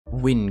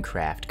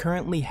Wynncraft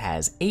currently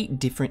has 8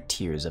 different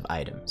tiers of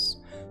items: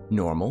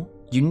 normal,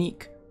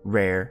 unique,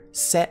 rare,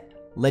 set,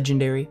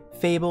 legendary,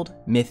 fabled,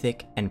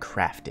 mythic, and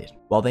crafted.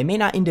 While they may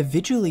not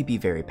individually be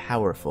very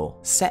powerful,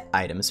 set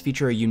items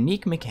feature a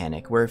unique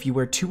mechanic where if you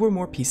wear 2 or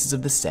more pieces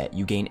of the set,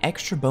 you gain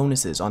extra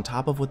bonuses on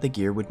top of what the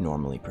gear would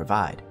normally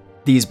provide.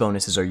 These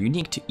bonuses are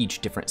unique to each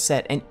different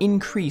set and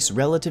increase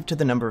relative to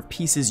the number of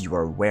pieces you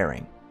are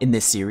wearing. In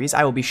this series,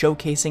 I will be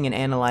showcasing and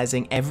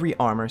analyzing every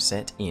armor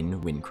set in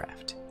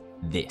Wynncraft.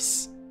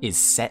 This is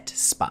Set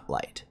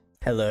Spotlight.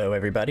 Hello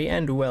everybody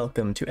and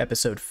welcome to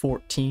episode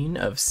 14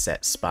 of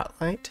Set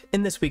Spotlight.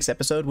 In this week's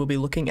episode, we'll be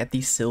looking at the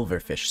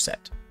Silverfish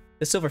set.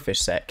 The Silverfish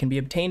set can be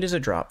obtained as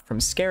a drop from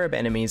scarab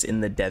enemies in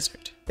the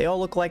desert. They all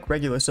look like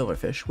regular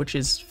silverfish, which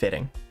is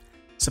fitting.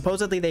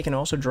 Supposedly they can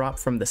also drop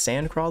from the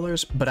sand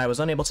crawlers, but I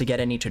was unable to get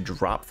any to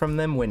drop from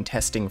them when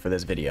testing for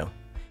this video.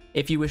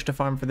 If you wish to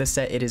farm for this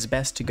set, it is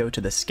best to go to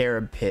the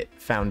scarab pit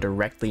found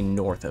directly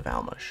north of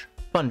Almush.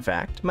 Fun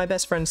fact, my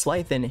best friend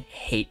Slythan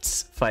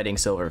hates fighting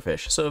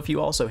silverfish, so if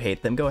you also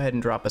hate them, go ahead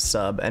and drop a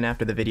sub, and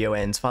after the video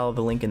ends, follow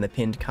the link in the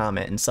pinned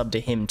comment and sub to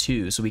him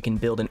too, so we can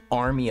build an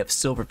army of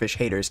silverfish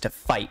haters to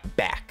fight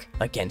back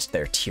against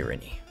their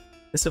tyranny.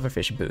 The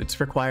silverfish boots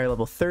require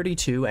level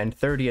 32 and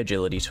 30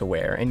 agility to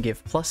wear and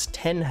give plus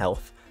 10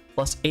 health,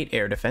 plus 8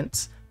 air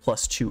defense,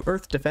 plus 2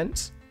 earth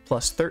defense,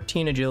 plus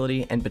 13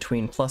 agility, and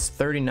between plus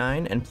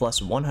 39 and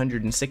plus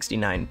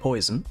 169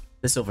 poison.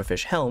 The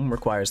Silverfish helm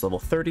requires level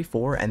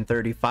 34 and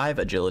 35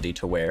 agility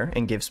to wear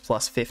and gives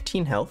plus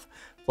 15 health,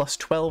 plus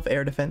 12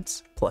 air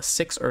defense, plus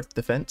 6 earth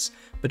defense,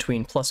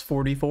 between plus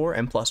 44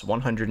 and plus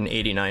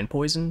 189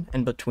 poison,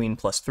 and between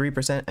plus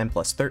 3% and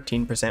plus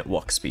 13%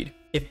 walk speed.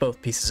 If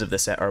both pieces of the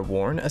set are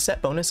worn, a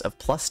set bonus of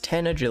plus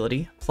 10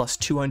 agility, plus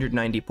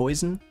 290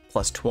 poison,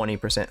 plus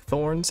 20%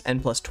 thorns,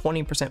 and plus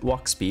 20%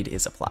 walk speed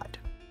is applied.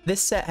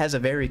 This set has a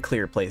very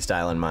clear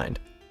playstyle in mind.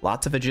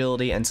 Lots of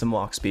agility and some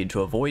walk speed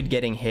to avoid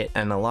getting hit,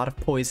 and a lot of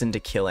poison to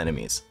kill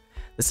enemies.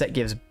 The set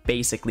gives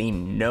basically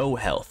no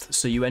health,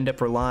 so you end up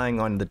relying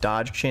on the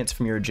dodge chance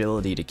from your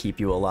agility to keep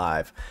you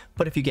alive,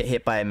 but if you get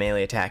hit by a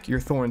melee attack,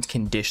 your thorns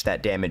can dish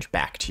that damage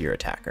back to your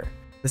attacker.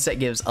 The set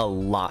gives a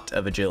lot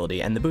of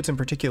agility, and the boots in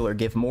particular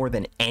give more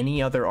than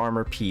any other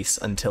armor piece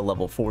until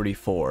level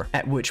 44,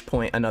 at which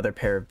point another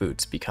pair of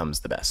boots becomes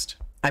the best.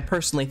 I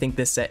personally think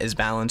this set is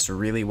balanced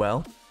really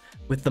well.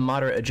 With the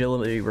moderate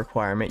agility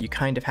requirement, you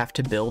kind of have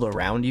to build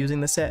around using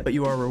the set, but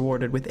you are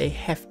rewarded with a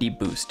hefty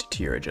boost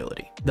to your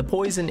agility. The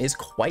poison is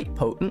quite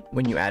potent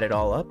when you add it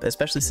all up,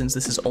 especially since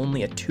this is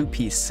only a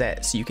 2-piece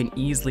set, so you can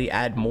easily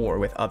add more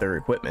with other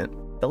equipment.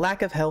 The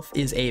lack of health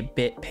is a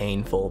bit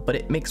painful, but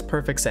it makes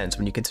perfect sense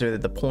when you consider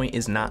that the point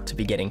is not to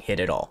be getting hit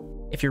at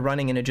all. If you're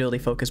running an agility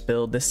focused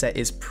build, this set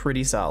is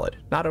pretty solid.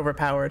 Not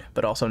overpowered,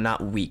 but also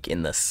not weak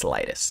in the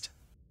slightest.